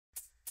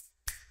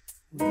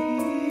Big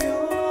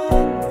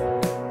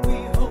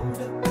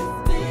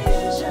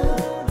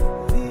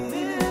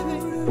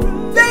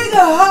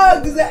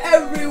hugs,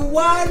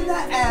 everyone,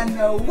 and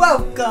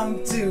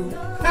welcome to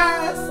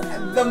Pass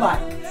the Mic.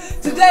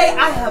 Today,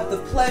 I have the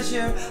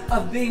pleasure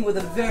of being with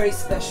a very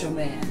special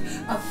man,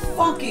 a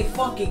funky,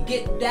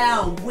 get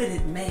down with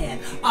it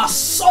man, a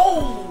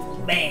soul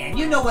man.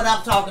 You know what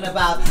I'm talking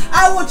about.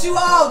 I want you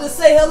all to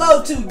say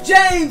hello to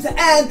James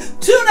and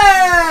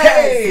Antunez.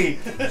 Hey!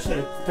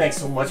 Thanks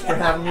so much for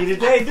having me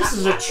today. This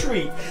is a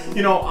treat.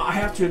 You know, I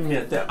have to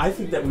admit that I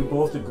think that we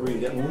both agree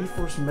that when we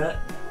first met,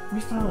 we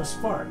found a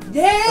spark.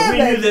 Yeah, we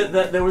knew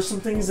that there were some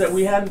things that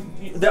we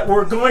hadn't, that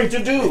we're going to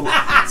do.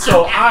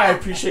 So I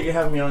appreciate you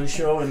having me on the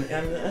show, and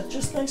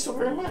just thanks so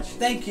very much.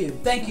 Thank you,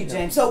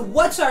 James. So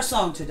what's our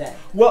song today?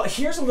 Well,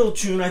 here's a little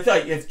tune. I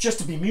thought, if just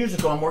to be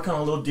musical, I'm working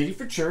on a little ditty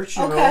for church.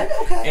 You know,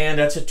 and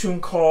that's a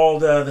tune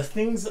called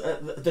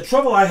 "The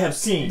Trouble I Have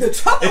Seen." The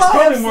trouble. It's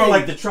probably more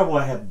like "The Trouble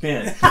I Have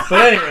Been."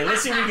 But anyway,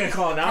 let's see if we can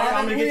call it now.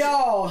 I'm gonna get you.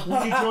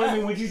 Would you join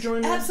me? Would you join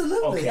me?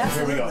 Absolutely. Okay,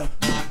 absolutely. Here we go.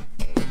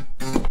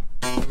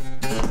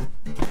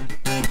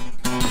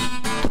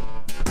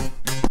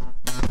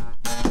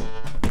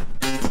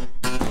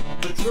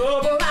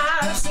 Trouble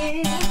I've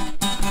seen,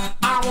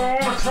 I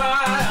wanna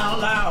cry out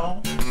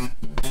loud.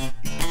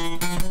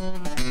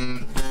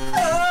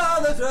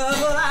 Oh, the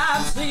trouble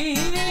I've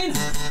seen,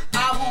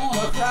 I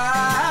wanna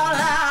cry out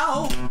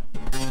loud.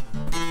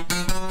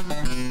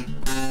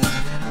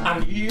 I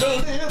need a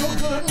little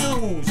good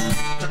news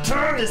to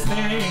turn this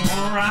thing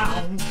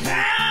around.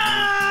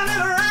 Turn it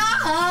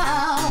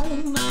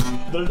around.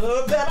 The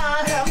love that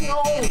I have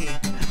known,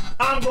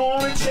 I'm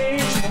gonna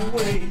change my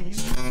ways.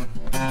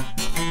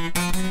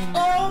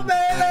 Oh,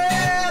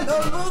 baby, the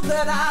love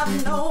that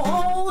I've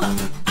known,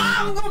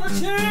 I'm gonna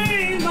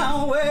change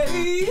my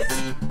ways.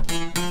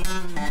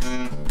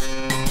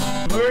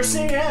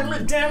 Mercy and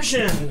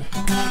redemption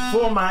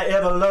for my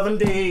ever-loving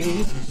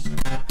days.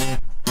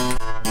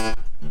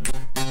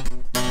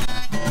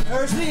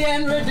 Mercy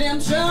and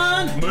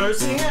redemption.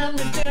 Mercy and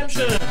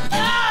redemption.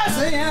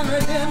 Mercy and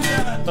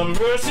redemption. The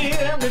mercy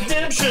and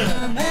redemption.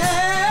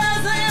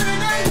 Mercy and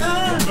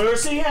redemption.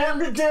 Mercy and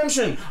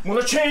redemption. I'm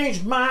gonna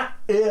change my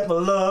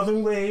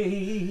ever-loving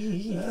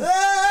ways.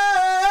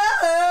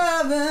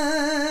 Loving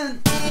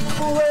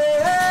way.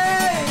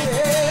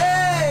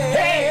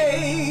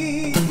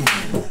 Hey!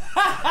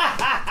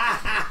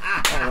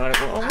 All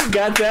right, well, we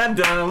got that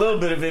done. A little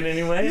bit of it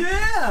anyway.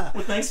 Yeah.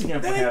 Well, thanks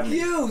again for having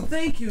me.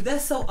 Thank you.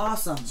 That's so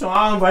awesome. So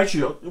I'll invite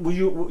you. Will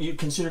you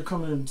consider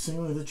coming and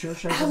singing with the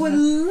church? I would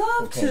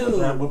love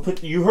to. We'll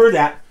put. You heard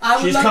that?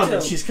 She's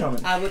coming. She's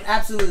coming. I would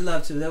absolutely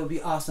love to. That would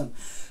be awesome.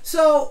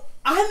 So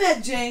I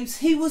met James.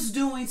 He was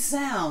doing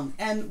sound,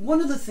 and one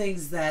of the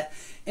things that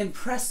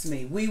impressed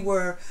me, we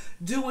were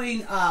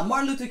doing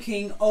Martin Luther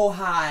King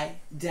Ojai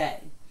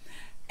Day.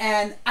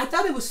 And I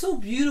thought it was so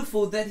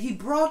beautiful that he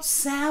brought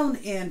sound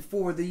in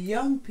for the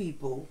young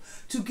people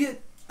to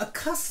get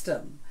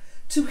accustomed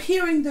to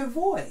hearing their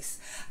voice.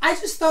 I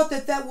just thought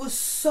that that was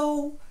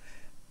so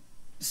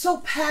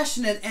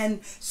passionate and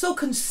so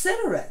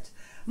considerate.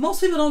 Most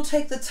people don't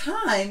take the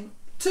time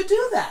to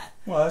do that.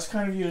 Well, that's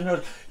kind of you to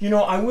know. You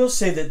know, I will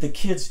say that the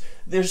kids,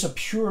 there's a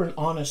pure and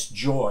honest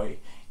joy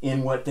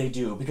in what they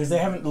do because they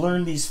haven't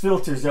learned these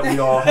filters that we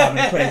all have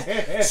in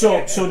place.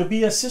 So to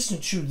be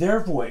assistant to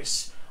their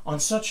voice on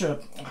such a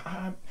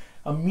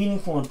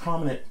meaningful and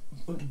prominent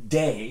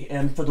day,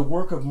 and for the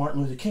work of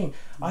Martin Luther King,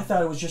 I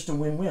thought it was just a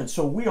win-win.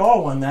 So we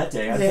all won that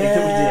day. I think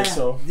that we did.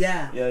 So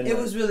yeah, it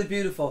was really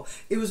beautiful.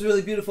 It was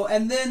really beautiful.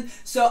 And then,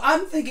 so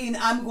I'm thinking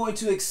I'm going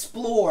to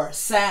explore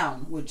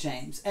sound with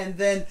James. And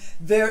then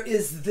there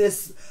is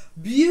this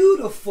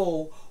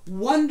beautiful,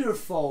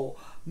 wonderful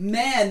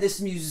man, this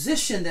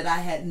musician that I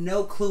had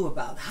no clue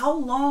about. How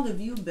long have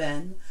you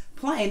been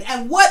playing,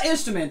 and what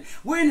instrument?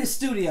 We're in his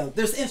studio.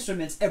 There's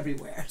instruments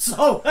everywhere.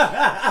 So,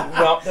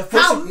 well,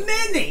 how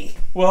many?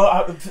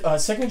 Well,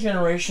 second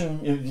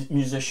generation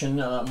musician.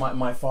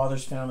 My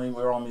father's family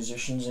were all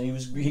musicians, and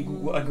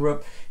I grew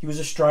up. He was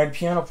a stride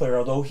piano player.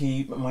 Although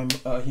he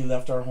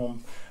left our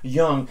home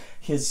young,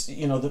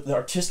 the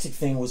artistic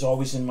thing was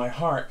always in my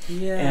heart.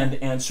 Yeah.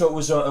 And so it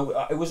was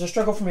a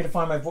struggle for me to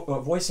find my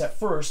voice at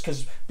first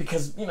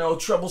because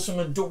troublesome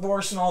and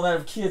divorce and all that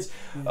of kids.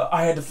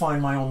 I had to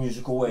find my own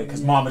musical way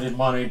because Mama didn't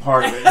want any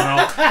part of it.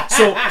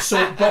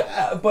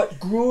 But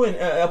grew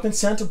up in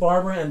Santa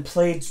Barbara and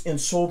played in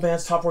soul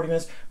bands, top 40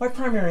 bands. My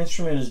primary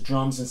instrument is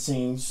drums and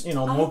singing,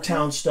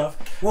 Motown stuff.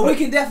 Well, we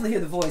can definitely hear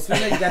the voice. We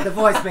know you got the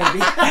voice, baby.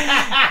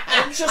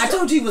 I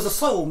told you he was a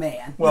soul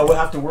man. Well, we'll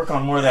have to work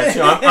on more of that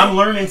too. I'm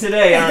learning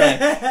today,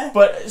 aren't I?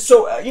 But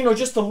so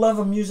just the love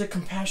of music,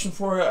 compassion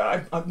for it.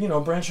 I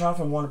branch off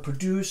and want to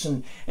produce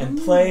and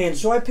play, and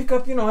so I pick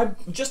up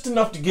just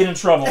enough to get in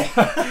trouble.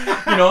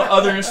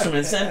 Other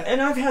instruments,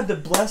 and I've had the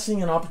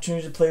blessing and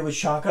opportunity to play with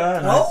Chaka,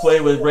 and I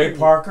played with Ray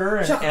Parker,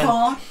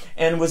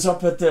 and was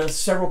up at the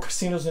several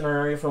casinos in our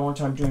area for long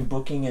time doing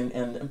booking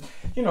and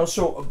you know,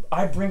 so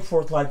I bring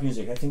forth live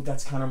music. I think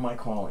that's kind of my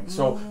calling.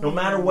 So no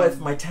matter what, if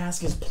my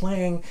task is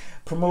playing,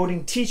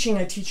 promoting, teaching,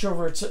 I teach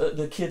over at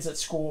the kids at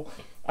school.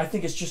 I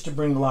think it's just to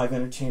bring live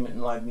entertainment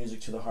and live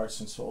music to the hearts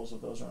and souls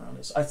of those around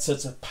us.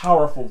 It's a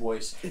powerful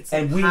voice,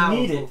 and we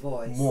need it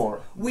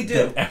more. We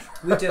do.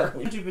 We do.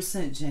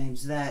 100%,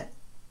 James. That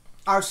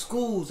our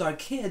schools, our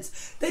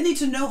kids, they need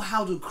to know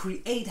how to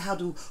create, how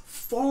to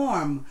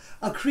form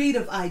a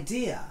creative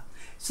idea.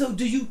 So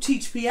do you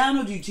teach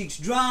piano? Do you teach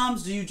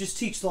drums? Do you just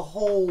teach the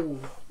whole?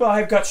 Well,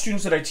 I've got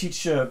students that I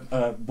teach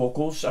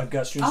vocals. I've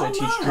got students I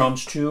teach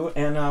drums too.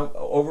 And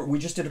we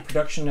just did a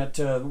production at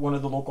one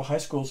of the local high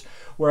schools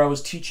where I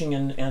was teaching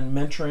and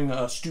mentoring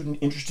a student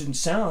interested in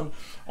sound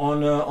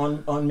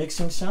on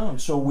mixing sound.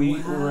 So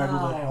we were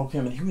able to help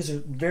him. And he was a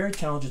very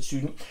talented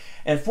student.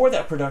 And for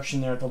that production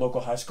there at the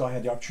local high school, I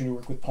had the opportunity to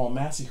work with Paul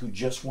Massey, who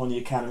just won the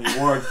Academy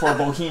Award for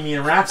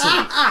Bohemian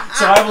Rhapsody.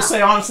 So I will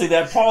say honestly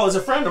that Paul is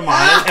a friend of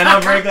mine, and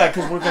I'm very glad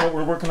because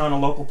we're working on a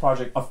local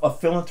project, a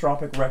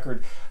philanthropic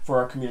record for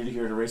our community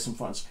here to raise some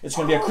funds. It's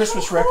going to be a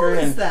Christmas record,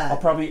 and I'll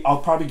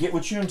probably get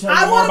with you and tell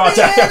you more about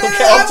that.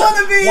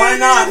 Okay, why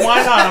not?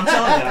 Why not? I'm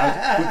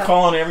telling you, we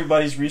call on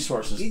everybody's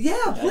resources.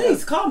 Yeah,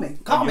 please call me.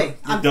 Call me.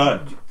 You're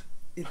done.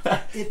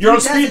 If You're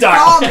on speed dial.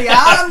 Call me,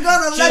 I'm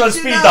gonna She's on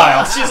speed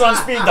dial. She's on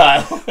speed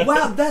dial.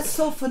 Wow, that's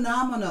so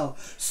phenomenal.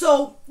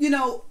 So, you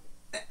know,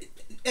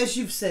 as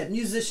you've said,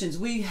 musicians,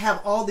 we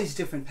have all these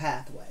different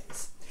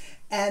pathways.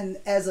 And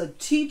as a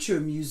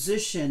teacher,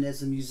 musician,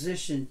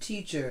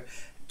 teacher,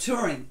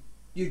 touring.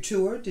 You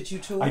toured? Did you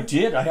tour? I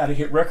did. I had a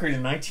hit record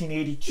in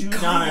 1982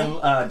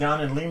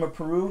 down in Lima,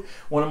 Peru.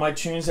 One of my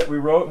tunes that we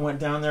wrote and went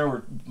down there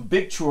were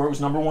big tour. It was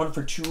 #1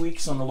 for 2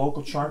 weeks on the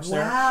local charts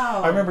there.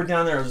 Wow. I remember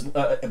down there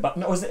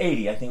it was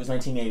 80. I think it was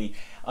 1980.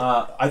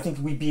 I think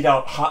we beat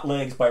out Hot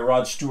Legs by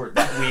Rod Stewart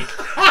that week.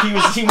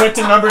 He went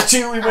to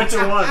 #2. We went to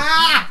 1.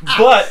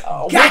 But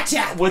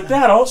gotcha. with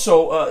that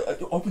also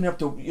opened up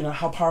to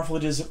how powerful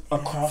it is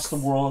across the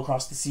world,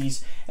 across the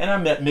seas. And I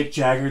met Mick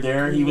Jagger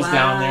there. He was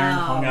down there and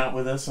hung out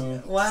with us.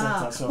 And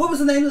so, what was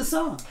the name of the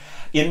song?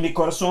 In Mi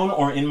Corazón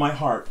or In My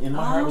Heart. In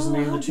My Heart was the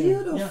name of the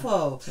tune.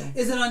 Beautiful. Yeah.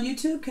 Is it on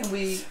YouTube? Can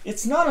we?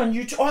 It's not on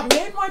YouTube. Oh,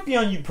 it might be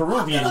on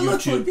Peruvian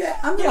YouTube.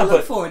 I'm going to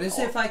look for it and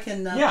see if I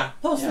can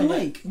post a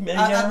link.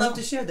 I'd love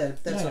to share that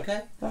if that's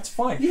okay. That's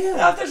fine.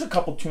 Yeah. There's a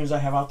couple tunes I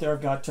have out there.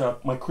 I've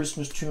got my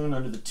Christmas tune,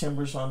 Under the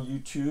Timbers, on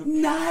YouTube.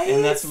 Nice.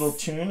 And that's a little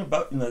tune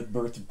about the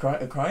birth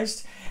of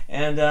Christ.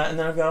 And then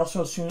I've got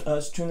also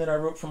a tune that I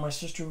wrote for my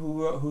sister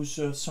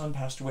whose son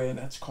passed away, and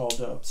that's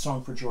called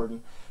Song for Jorden.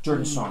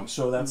 Jordan's song.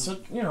 So that's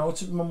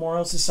it's a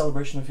memorial, it's a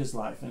celebration of his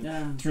life.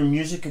 And through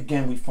music,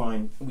 again, we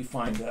find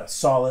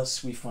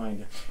solace, we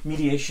find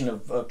mediation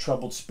of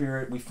troubled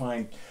spirit, we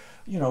find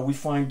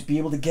to be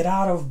able to get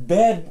out of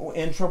bed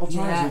in troubled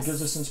times. It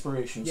gives us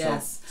inspiration.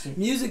 Yes. So,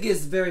 music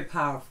is very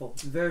powerful.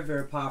 Very,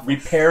 very powerful.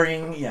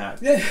 Repairing,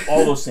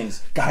 all those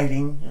things.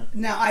 Guiding. Yeah.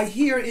 Now, I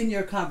hear in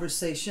your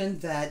conversation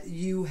that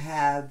you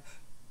have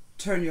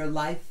turned your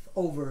life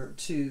over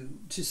to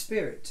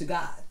Spirit, to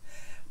God.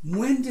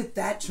 When did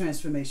that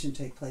transformation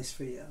take place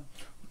for you?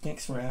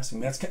 Thanks for asking.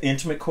 That's an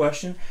intimate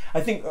question.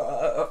 I think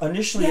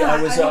initially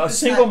I was a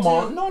single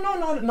mom. No,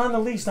 not in the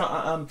least.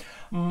 I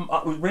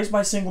was raised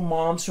by a single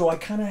mom, so I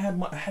kind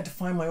of had to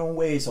find my own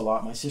ways a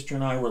lot. My sister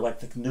and I were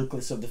like the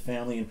nucleus of the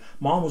family, and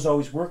Mom was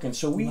always working.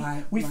 So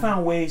we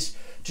found ways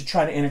to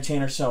try to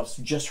entertain ourselves,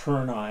 just her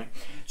and I.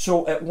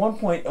 So at one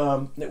point,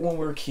 when we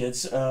were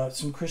kids,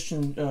 some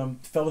Christian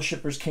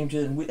fellowshippers came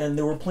to, and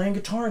they were playing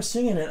guitar and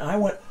singing, and I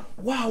went,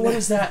 wow, what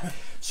is that?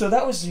 So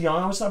that was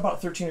young. I was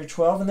about 13 or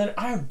 12, and then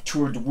I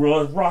toured the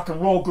world, rock and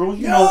roll girl.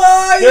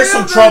 There's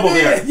some trouble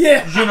there.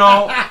 Yeah.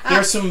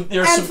 There's some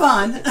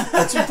fun.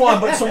 It's some fun,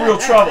 but some real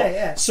trouble.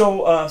 Yeah.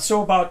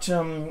 So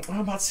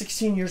about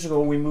 16 years ago,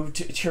 we moved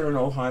to here in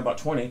Ojai. About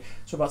 20.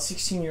 So about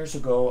 16 years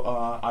ago,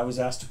 I was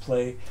asked to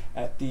play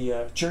at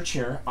the church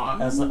here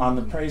on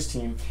the praise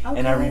team,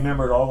 and I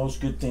remembered all those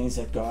good things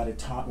that God had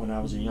taught when I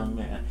was a young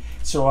man.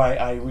 So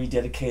I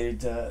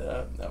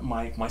rededicated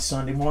my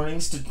Sunday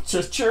mornings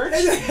to church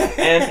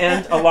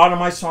and a lot of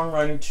my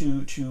songwriting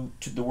to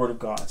the Word of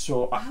God.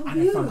 So I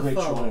found great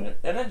joy in it.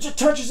 And it just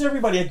touches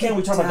everybody. Again,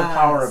 we talk about the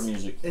power of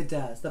music. It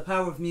does. The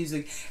power of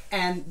music.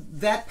 And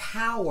that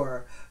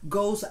power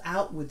goes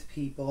out with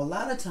people. A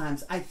lot of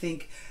times I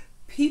think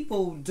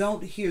people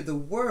don't hear the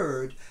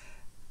word,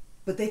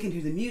 but they can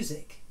hear the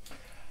music.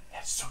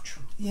 That's so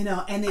true.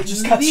 And it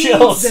just got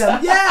chills.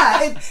 Them.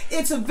 Yeah,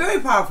 it's a very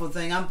powerful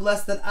thing. I'm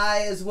blessed that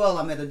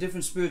I'm at a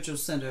different spiritual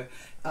center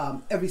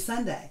every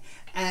Sunday.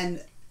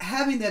 And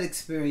having that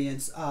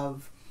experience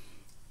of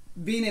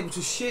being able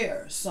to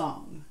share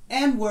song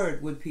and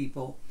word with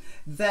people,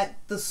 that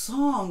the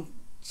song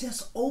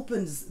just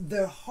opens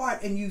their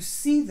heart and you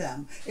see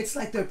them. It's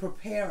like they're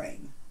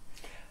preparing.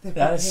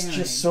 That is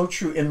just so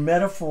true. In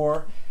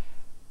metaphor,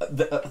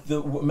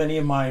 many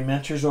of my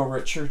mentors over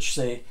at church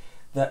say,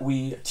 that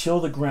we till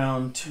the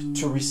ground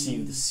to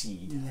receive the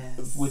seed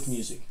with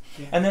music.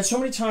 Yeah. And then so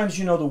many times,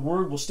 you know, the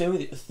word will stay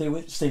with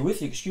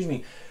you. Excuse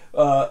me.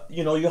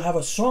 You know, you'll have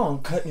a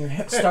song stuck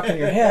in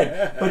your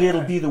head, but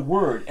it'll be the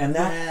word, and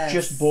that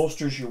just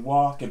bolsters your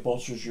walk. It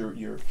bolsters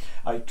your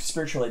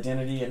spiritual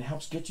identity and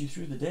helps get you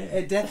through the day.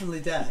 It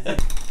definitely does.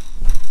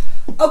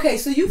 Okay,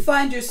 so you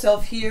find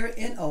yourself here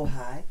in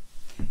Ojai.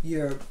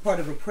 You're part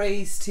of a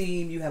praise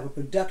team. You have a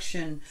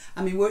production.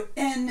 I mean, we're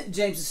in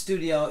James's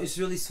studio. It's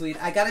really sweet.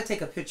 I got to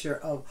take a picture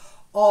of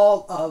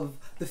all of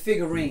the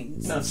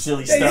figurines. Not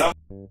silly stuff.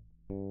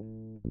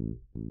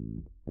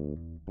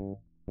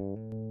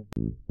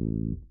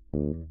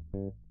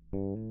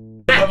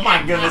 But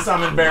my goodness,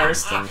 I'm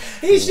embarrassed.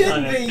 He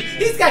shouldn't be.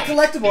 He's got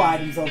collectible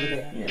items over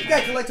there. Yeah. He's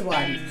got collectible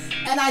items.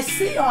 And I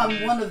see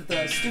on one of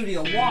the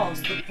studio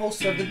walls the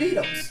poster of the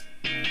Beatles.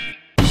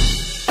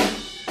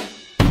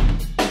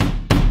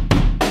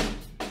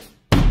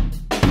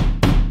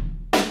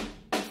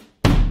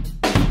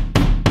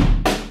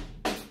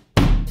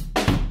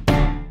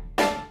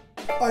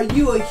 Are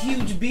you a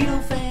huge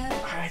Beatle fan?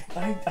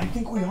 I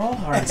think we all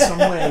are in some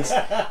ways.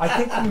 I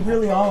think we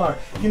really all are.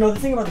 You know, the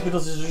thing about the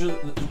Beatles is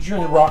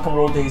during the rock and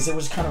roll days, there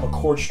was kind of a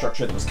chord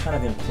structure that was kind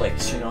of in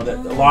place. You know, that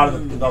a lot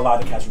of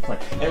the cats were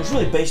playing, and it was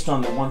really based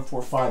on the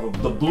 1-4-5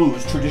 of the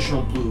blues,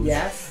 traditional blues.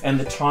 Yes. And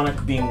the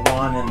tonic being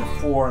 1 and the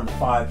 4 and the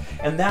 5,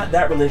 and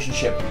that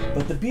relationship.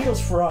 But the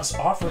Beatles for us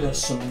offered us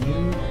some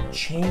new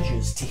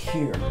changes to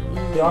hear.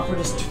 They offered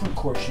us different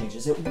chord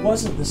changes. It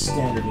wasn't the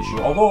standard issue,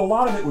 although a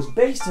lot of it was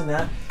based in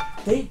that.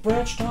 They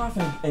branched off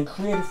and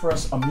created for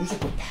us a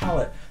musical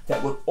palette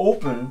that would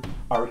open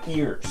our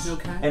ears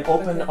and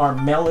open our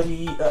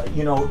melody,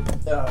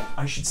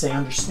 I should say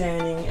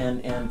understanding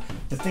and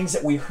the things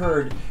that we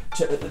heard.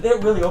 They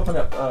really opened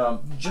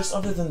up just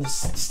other than the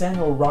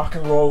standard rock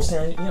and roll,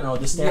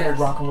 the standard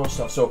rock and roll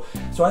stuff. So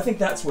I think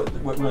that's what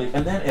really,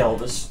 and then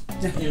Elvis,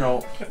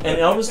 and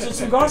Elvis did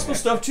some gospel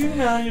stuff too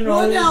now,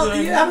 Well, now,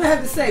 I'm going to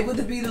have to say, with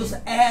the Beatles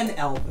and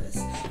Elvis,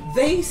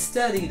 they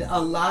studied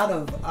a lot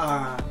of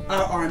our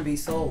R&B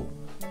soul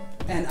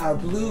and our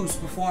blues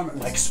performers.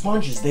 Like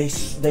sponges, they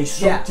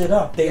soaked it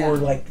up. They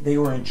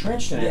were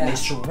entrenched in it. And they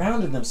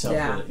surrounded themselves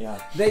with it.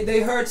 Yeah.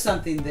 They heard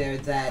something there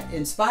that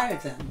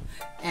inspired them,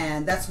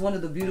 and that's one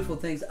of the beautiful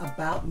things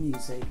about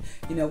music.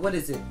 What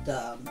is it?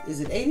 Is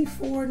it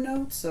 84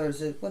 notes or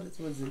is it what is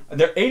it?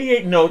 They're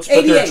 88 notes,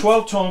 but they're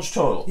 12 tones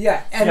total.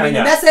 Yeah, and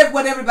that's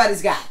what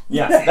everybody's got.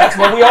 Yeah, that's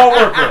what we all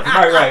work with.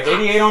 Right.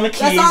 88 on the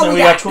keys, and we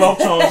got 12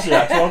 tones.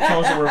 Yeah, 12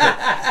 tones to work with.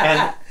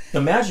 And the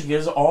magic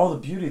is all the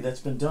beauty that's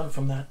been done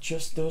from that,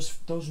 just those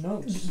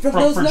notes. For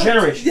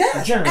generations.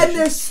 Yes, and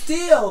there's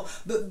still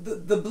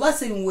the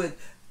blessing with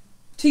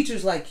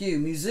teachers like you,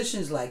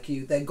 musicians like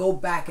you, that go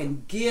back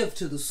and give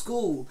to the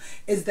school,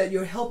 is that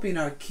you're helping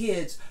our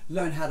kids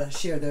learn how to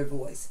share their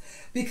voice.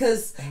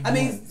 Because,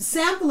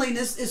 sampling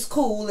is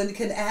cool and it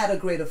can add a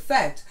great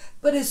effect,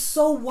 but it's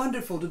so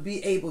wonderful to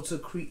be able to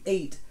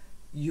create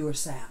your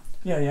sound.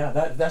 Yeah,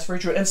 that's very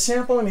true. And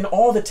sample,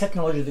 all the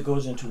technology that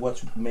goes into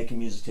what's making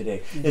music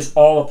today is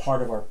all a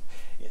part of our.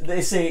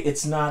 They say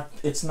it's not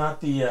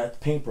the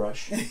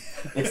paintbrush,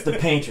 it's the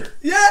painter.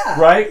 Yeah.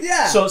 Right.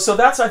 Yeah. So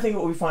that's, I think,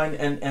 what we find,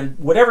 and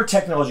whatever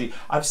technology.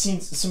 I've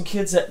seen some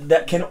kids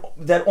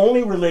that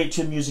only relate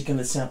to music in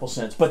the sample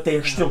sense, but they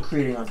are still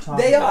creating on top.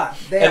 They are.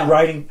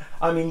 Writing.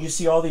 You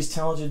see all these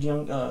talented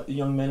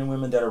young men and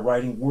women that are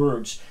writing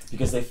words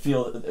because they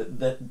feel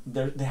that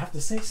they have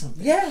to say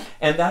something. Yeah.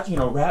 And that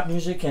rap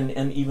music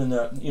and even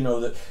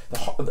the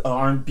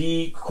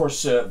R&B, of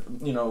course,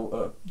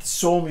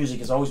 soul music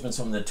has always been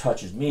something that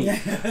touches me.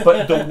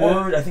 But the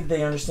word, I think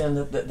they understand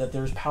that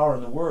there's power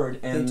in the word,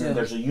 and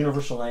there's a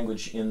universal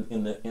language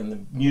in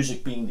the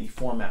music being the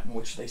format in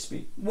which they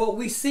speak. Well,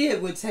 we see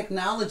it with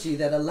technology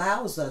that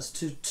allows us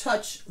to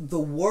touch the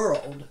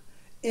world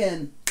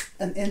in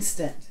an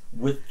instant.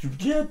 Put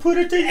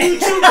it to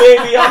YouTube,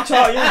 baby. I'm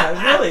telling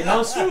you, really. No,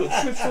 it's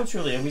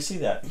true, really, and we see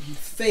that.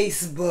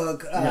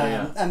 Facebook.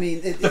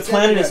 The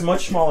planet is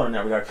much smaller in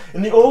that regard.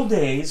 In the old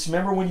days,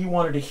 remember when you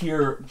wanted to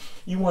hear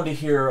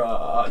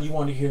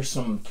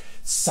some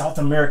South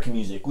American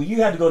music? Well,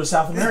 you had to go to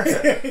South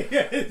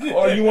America,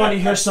 or you wanted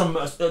to hear some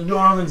New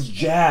Orleans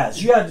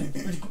jazz.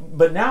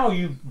 But now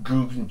you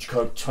Google,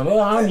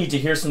 I need to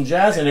hear some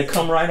jazz, and it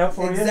come right up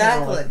for you.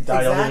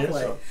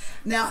 Exactly.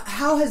 Now,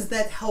 how has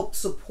that helped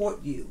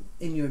support you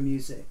in your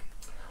music?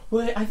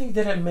 Well, I think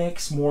that it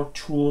makes more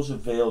tools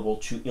available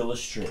to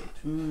illustrate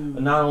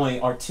not only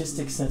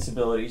artistic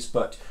sensibilities,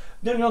 but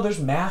there's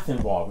math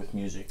involved with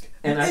music,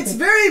 and it's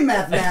very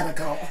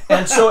mathematical.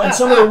 and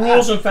some of the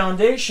rules and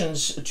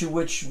foundations to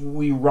which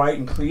we write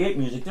and create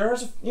music, there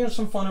are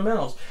some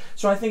fundamentals.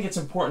 So I think it's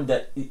important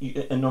that,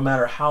 and no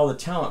matter how the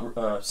talent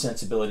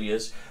sensibility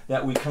is,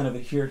 that we kind of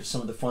adhere to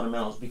some of the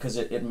fundamentals, because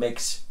it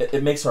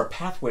makes our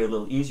pathway a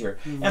little easier.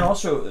 And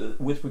also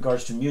with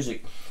regards to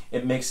music,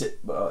 it makes it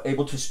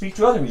able to speak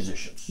to other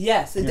musicians.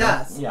 Yes, it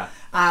does. Yeah.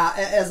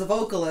 As a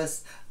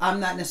vocalist, I'm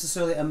not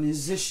necessarily a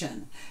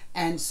musician,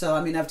 And so,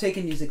 I mean, I've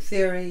taken music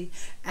theory,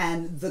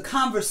 and the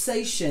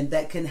conversation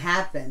that can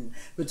happen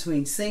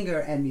between singer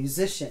and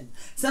musician,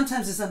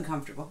 sometimes it's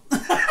uncomfortable.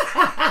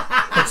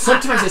 But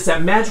sometimes it's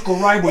that magical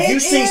ride where you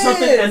sing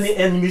something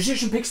and the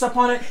musician picks up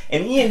on it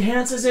and he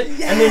enhances it,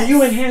 and then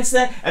you enhance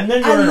that, and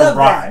then you're in a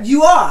ride. That.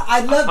 You are. I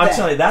love that. I'm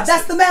telling you,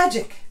 that's the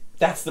magic.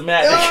 That's the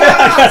magic.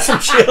 I got some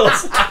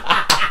chills.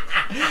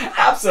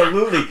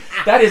 Absolutely.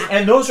 That is,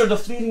 and those are the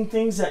fleeting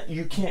things that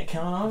you can't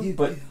count on.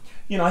 But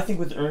you know, I think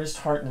with earnest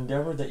heart and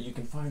endeavor that you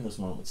can find those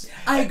moments.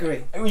 I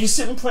agree. And when you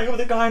sit and playing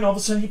with a guy and all of a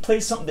sudden he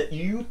plays something that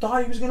you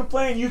thought he was going to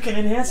play and you can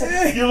enhance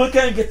it, you look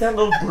at it and get that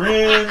little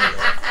grin.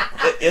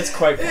 It's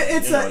quite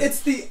fun.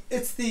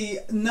 It's the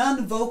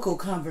non-vocal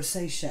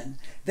conversation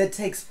that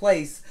takes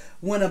place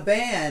when a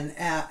band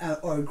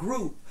or a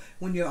group,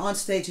 when you're on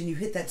stage and you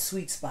hit that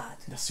sweet spot.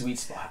 The sweet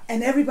spot.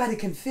 And everybody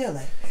can feel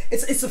it.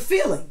 It's a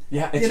feeling.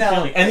 Yeah, it's a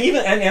feeling. And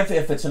even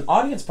if it's an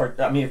audience part,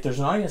 I mean, if there's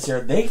an audience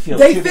there, they feel it.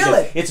 They feel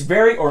it. It's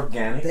very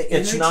organic. The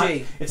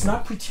energy. It's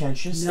not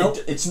pretentious. Nope.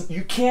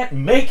 You can't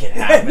make it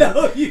happen.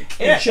 No, you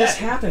can't. It just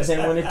happens,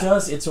 and when it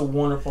does, it's a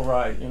wonderful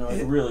ride. You know,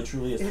 it really,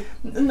 truly is.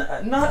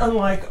 Not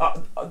unlike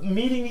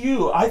meeting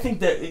you. I think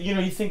that, you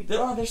know, you think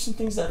that, there's some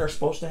things that are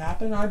supposed to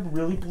happen. I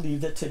really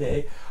believe that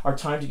today, our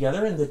time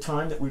together and the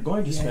time that we're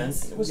going to spend,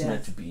 it was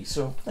meant to be.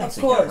 So thanks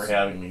again for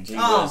having me.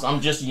 Jesus,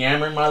 I'm just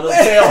yammering my little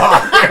tail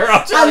off here.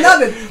 I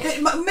love it.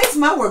 It makes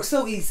my work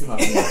so easy.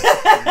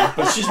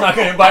 But she's not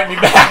going to invite me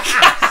back.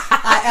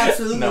 I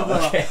absolutely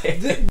will.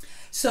 Okay.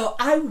 So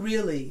I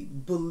really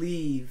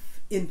believe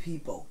in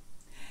people.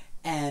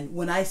 And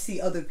when I see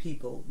other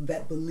people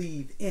that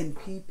believe in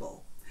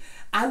people,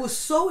 I was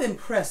so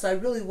impressed, I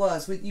really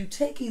was, with you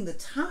taking the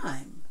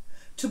time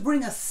to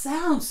bring a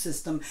sound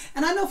system.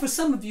 And I know for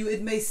some of you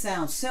it may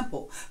sound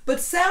simple, but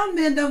sound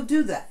men don't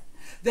do that.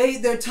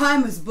 Their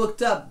time is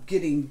booked up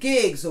getting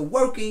gigs or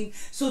working.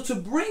 So to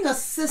bring a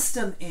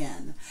system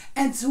in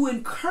and to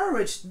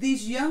encourage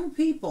these young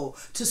people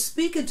to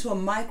speak into a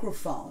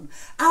microphone,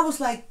 I was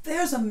like,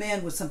 there's a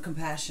man with some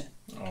compassion.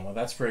 Oh, well,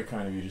 that's very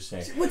kind of you to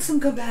say. With some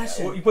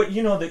compassion. But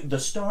you know, the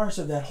stars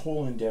of that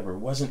whole endeavor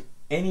wasn't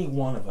any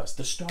one of us.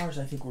 The stars,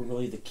 I think, were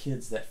really the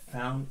kids that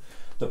found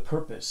the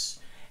purpose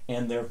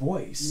and their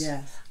voice.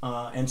 Yes.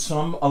 And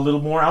some a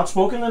little more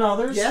outspoken than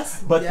others.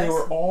 Yes. But they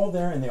were all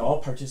there and they all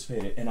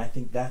participated. And I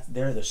think that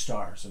they're the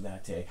stars of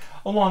that day.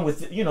 Along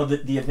with, you know,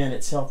 the event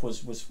itself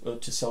was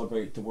to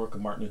celebrate the work of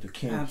Martin Luther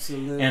King.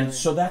 Absolutely. And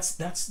so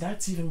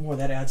that's even more,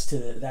 that adds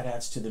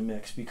to the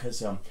mix,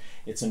 because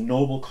it's a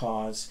noble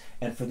cause,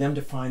 and for them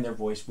to find their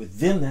voice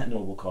within that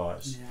noble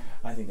cause,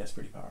 I think that's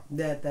pretty powerful.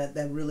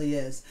 That really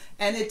is.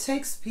 And it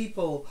takes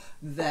people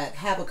that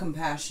have a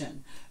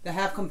compassion, that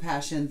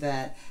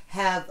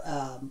have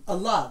a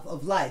love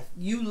of life.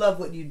 You love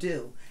what you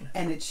do,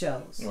 and it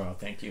shows. Well,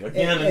 thank you.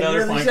 Again,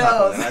 another fine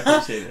compliment. I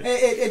appreciate it.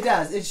 It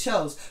does. It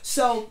shows.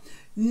 So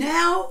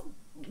now,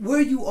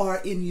 where you are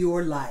in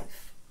your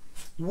life,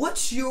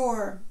 what's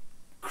your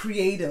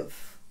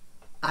creative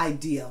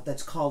ideal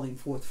that's calling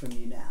forth from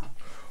you now?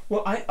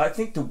 Well, I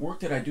think the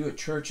work that I do at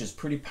church is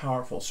pretty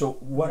powerful. So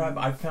what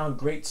I've found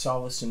great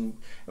solace in,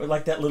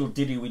 like that little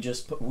ditty we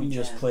just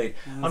played.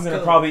 I'm going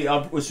to probably,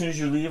 as soon as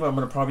you leave, I'm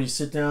going to probably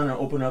sit down and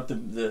open up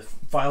the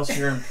files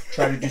here and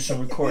try to do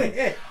some recording.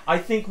 I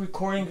think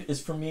recording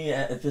is, for me,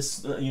 at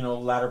this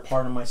latter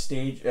part of my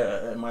stage,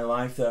 my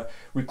life,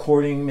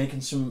 recording, making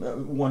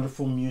some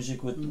wonderful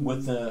music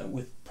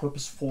with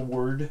purposeful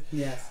word.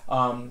 Yes.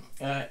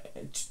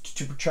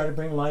 To try to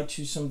bring light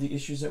to some of the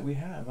issues that we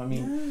have. I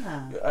mean,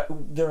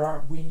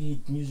 we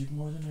need music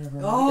more than ever.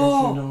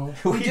 Oh,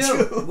 as you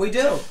know. We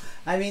do.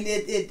 I mean,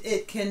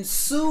 it can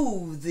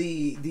soothe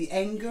the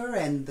anger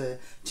and the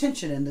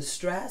tension and the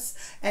stress,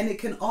 and it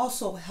can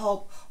also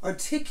help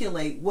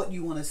articulate what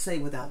you want to say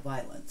without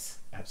violence.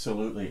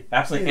 Absolutely.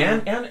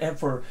 And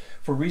for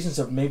reasons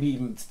of maybe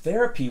even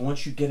therapy,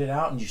 once you get it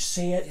out and you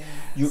say it,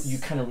 you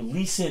kind of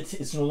release it.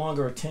 It's no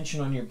longer a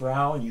tension on your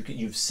brow, and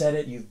you've said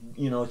it.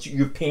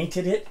 You've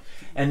painted it,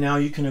 and now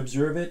you can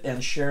observe it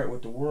and share it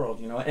with the world.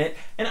 You know,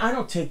 and I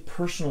don't take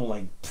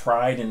personal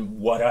pride in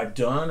what I've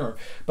done,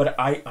 but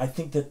I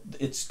think that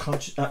it's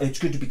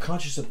good to be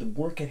conscious of the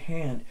work at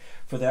hand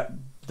for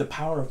the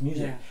power of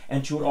music,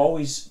 and to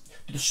always.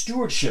 The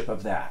stewardship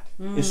of that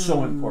is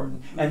so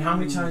important. And how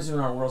many times in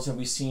our worlds have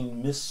we seen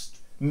I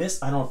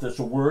don't know if that's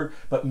a word,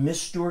 but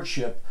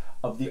misstewardship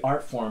of the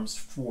art forms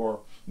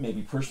for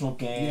maybe personal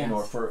gain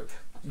or for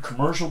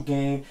commercial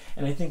gain.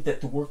 And I think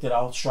that the work that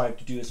I'll strive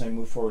to do as I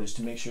move forward is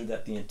to make sure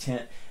that the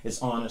intent is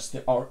honest,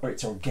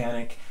 it's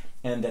organic,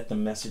 and that the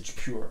message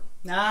pure.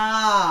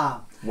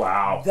 Wow.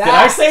 Did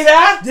I say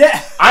that? Yeah.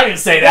 I didn't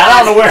say that. I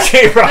don't know where it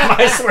came from.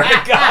 I swear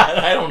to God.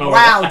 I don't know.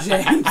 Wow,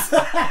 James.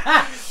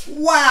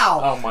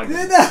 Wow. Oh, my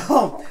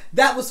goodness.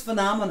 That was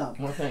phenomenal.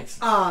 Well, thanks.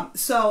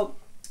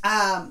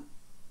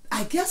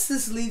 I guess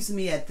this leaves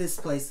me at this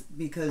place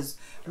because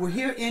we're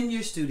here in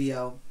your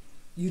studio.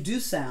 You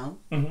do sound.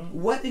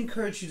 What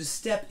encouraged you to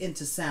step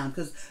into sound?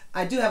 Because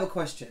I do have a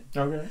question.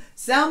 Okay.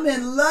 Sound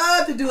men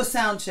love to do a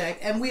sound check,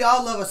 and we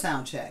all love a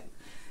sound check.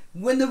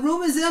 when the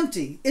room is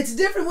empty. It's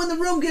different when the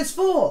room gets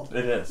full.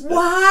 It is.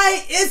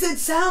 Why is it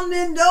sound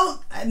men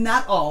don't?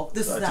 Not all.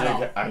 This is not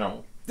all. I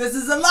know. This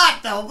is a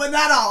lot though, but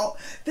not all.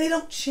 They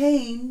don't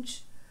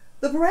change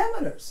the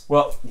parameters.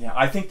 Well, yeah,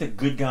 I think the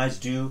good guys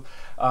do.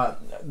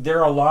 There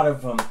are a lot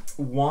of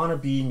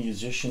wannabe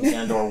musicians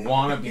and or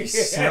wannabe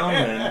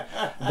soundmen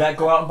that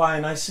go out and buy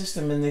a nice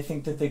system and they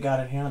think that they got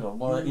it handled.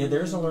 Well, yeah,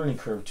 there's a learning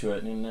curve to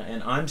it,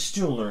 and I'm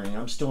still learning.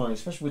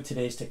 Especially with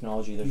today's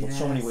technology. There's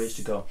so many ways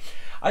to go.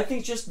 I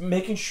think just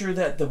making sure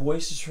that the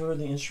voice is heard,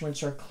 the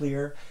instruments are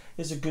clear,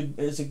 is a good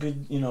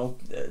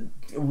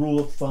rule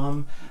of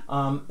thumb.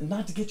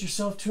 Not to get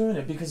yourself too in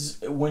it, because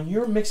when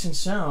you're mixing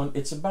sound,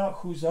 it's about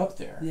who's up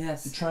there.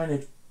 Yes. You're trying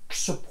to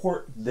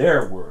support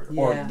their word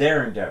or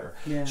their endeavor.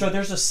 Yeah. So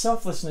there's a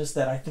selflessness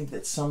that I think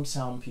that some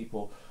sound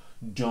people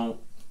don't,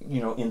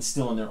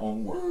 instill in their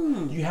own work.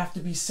 You have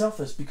to be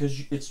selfless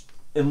because it's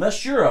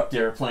unless you're up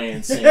there playing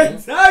and singing.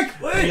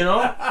 Exactly.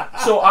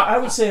 So I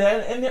would say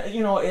that, and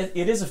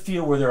it is a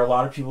field where there are a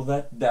lot of people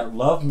that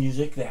love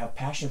music, they have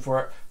passion for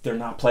it. They're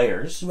not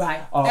players,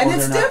 right? And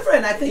it's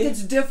different. I think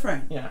it's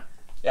different. Yeah,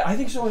 I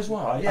think so as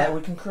well. I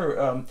would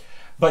concur.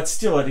 But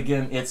still,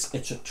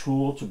 it's a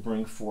tool to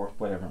bring forth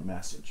whatever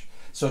message.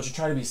 So to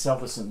try to be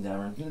selfless in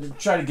there and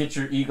try to get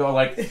your ego,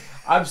 like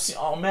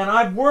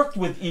I've worked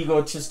with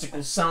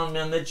egotistical sound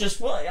men that just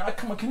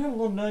come on, can I have a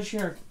little nudge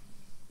here?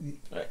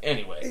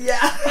 Anyway. Yeah.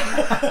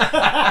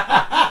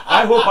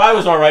 I hope I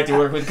was all right to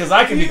work with, because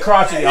I can be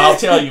crotchety. I'll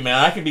tell you, man.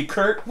 I can be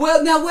curt.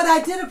 Well, now what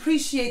I did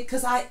appreciate,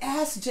 because I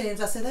asked James,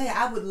 I said, hey,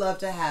 I would love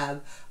to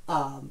have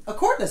a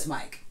cordless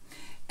mic.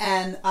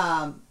 And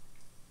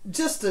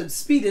just to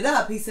speed it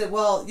up, he said,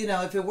 well,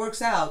 if it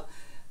works out,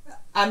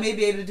 I may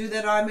be able to do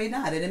that or I may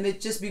not. And it may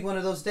just be one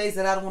of those days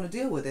that I don't want to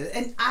deal with it.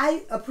 And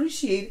I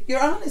appreciate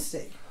your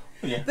honesty.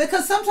 Yeah.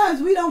 Because sometimes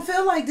we don't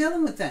feel like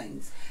dealing with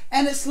things.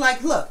 And it's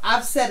like, look,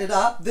 I've set it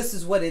up. This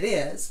is what it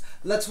is.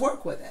 Let's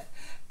work with it.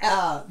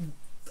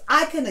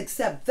 I can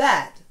accept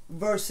that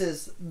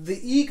versus the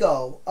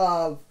ego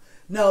of,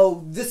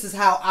 no, this is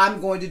how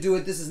I'm going to do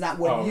it. This is not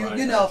what I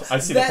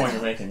see the point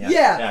you're making.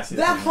 Yeah,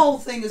 that whole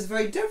thing is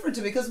very different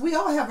to me, because we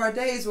all have our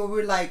days where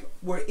we're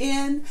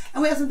in,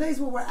 and we have some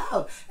days where we're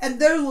out. And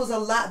there was a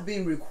lot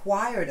being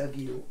required of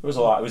you. It was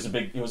a lot. It was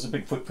a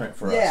big footprint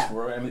for us.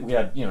 We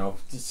had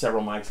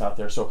several mics out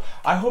there. So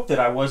I hope that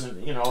I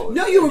wasn't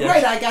No, you were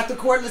great. I got the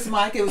cordless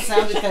mic. It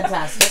sounded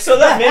fantastic. So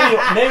that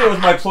maybe it was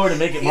my ploy to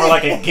make it more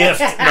like a gift.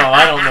 No,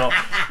 I don't know.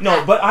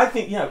 No, but I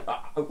think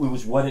it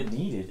was what it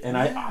needed. And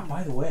I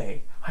by the way,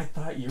 I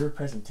thought your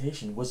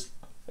presentation was,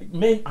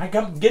 I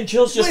got getting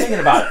chills just thinking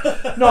about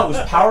it. No, it was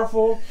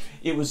powerful.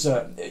 It was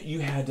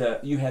you had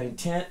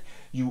intent.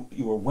 You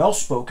were well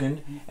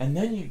spoken, and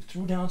then you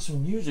threw down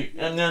some music,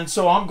 and then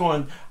so I'm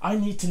going, I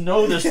need to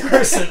know this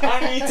person.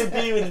 I need to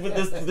be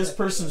with this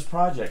person's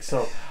project.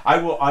 So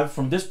I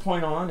from this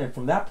point on and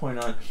from that point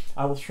on,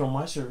 I will throw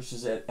my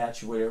services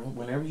at you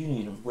whenever you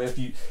need them. If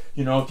you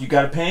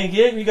got a paying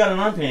gig, you got an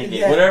unpaying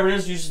gig, whatever it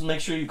is, you just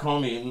make sure you call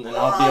me, and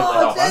I'll be able to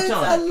help. I'm telling you.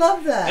 I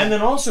love that. And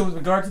then also with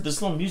regard to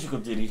this little musical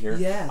ditty here,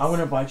 yes. I want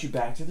to invite you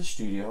back to the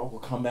studio.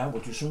 We'll come back.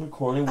 We'll do some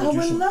recording. I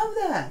would love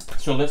that.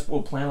 So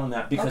we'll plan on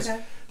that, because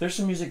there's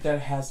some music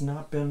that has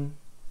not been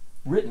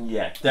written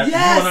yet that you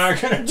and I are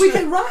going to do. We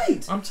can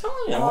write. I'm telling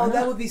you. Oh,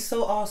 that would be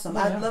so awesome.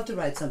 Yeah. I'd love to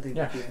write something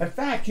with you. In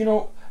fact,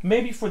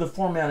 maybe for the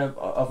format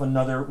of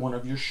another one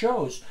of your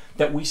shows,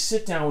 that we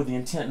sit down with the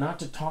intent not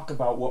to talk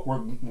about what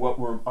we're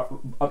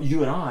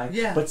you and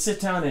I, but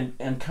sit down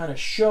and kind of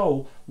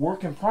show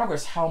work in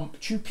progress, how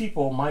two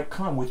people might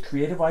come with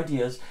creative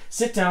ideas,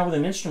 sit down with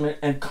an instrument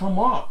and come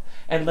up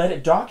and let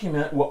it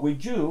document what we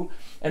do,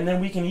 and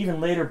then we can even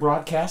later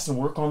broadcast and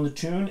work on the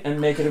tune and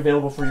make it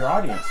available for your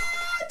audience.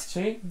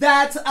 See?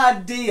 That's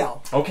a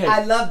deal. Okay.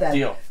 I love that.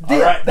 Deal.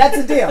 All right. That's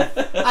a deal.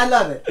 I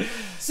love it.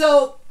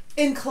 So,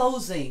 in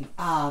closing,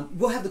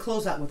 we'll have the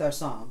closeout with our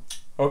song.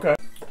 Okay.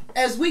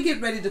 As we get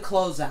ready to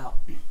close out,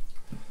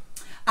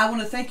 I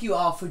want to thank you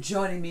all for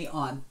joining me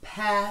on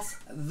Pass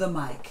the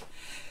Mic.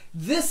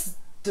 This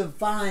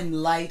divine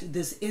light,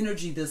 this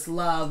energy, this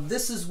love,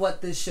 this is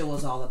what this show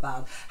is all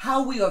about.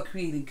 How we are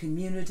creating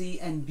community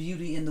and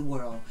beauty in the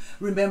world.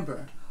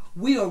 Remember,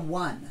 we are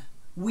one.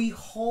 We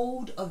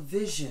hold a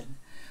vision.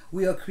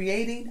 We are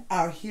creating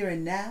our here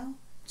and now.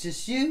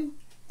 Just you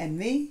and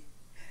me.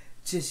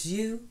 Just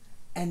you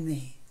and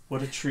me.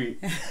 What a treat.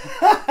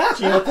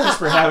 Gina, thanks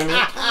for having me.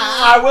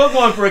 I will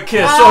go in for a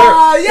kiss.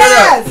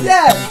 Yes.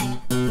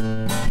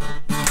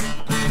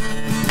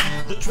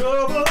 The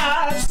trouble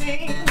I've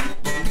seen,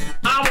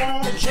 I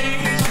want to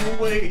change the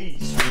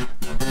ways.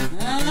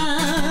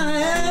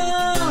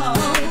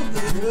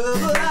 The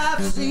trouble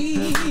I've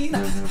seen,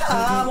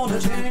 I want to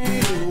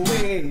change the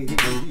ways.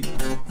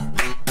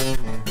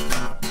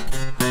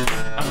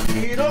 I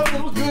need all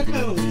those good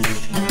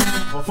news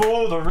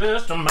for the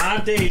rest of my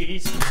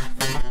days.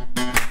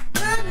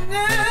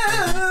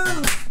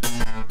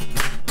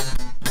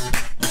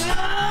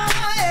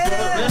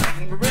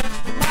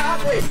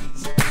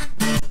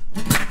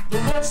 The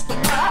rest of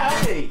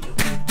my day.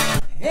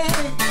 Hey.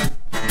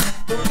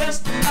 The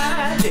rest of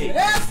my day.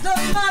 Rest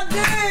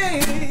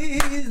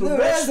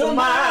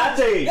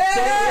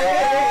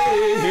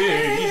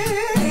Hey!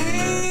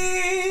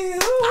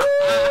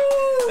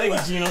 Thank you,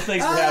 Gino.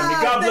 Thanks for having me.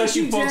 God bless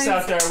you folks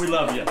out there. We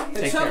love you.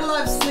 The Take trouble care.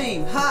 I've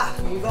seen. Ha!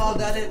 We've all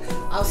done it.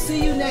 I'll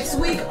see you next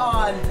week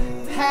on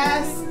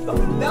Pass the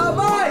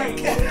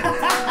Mic.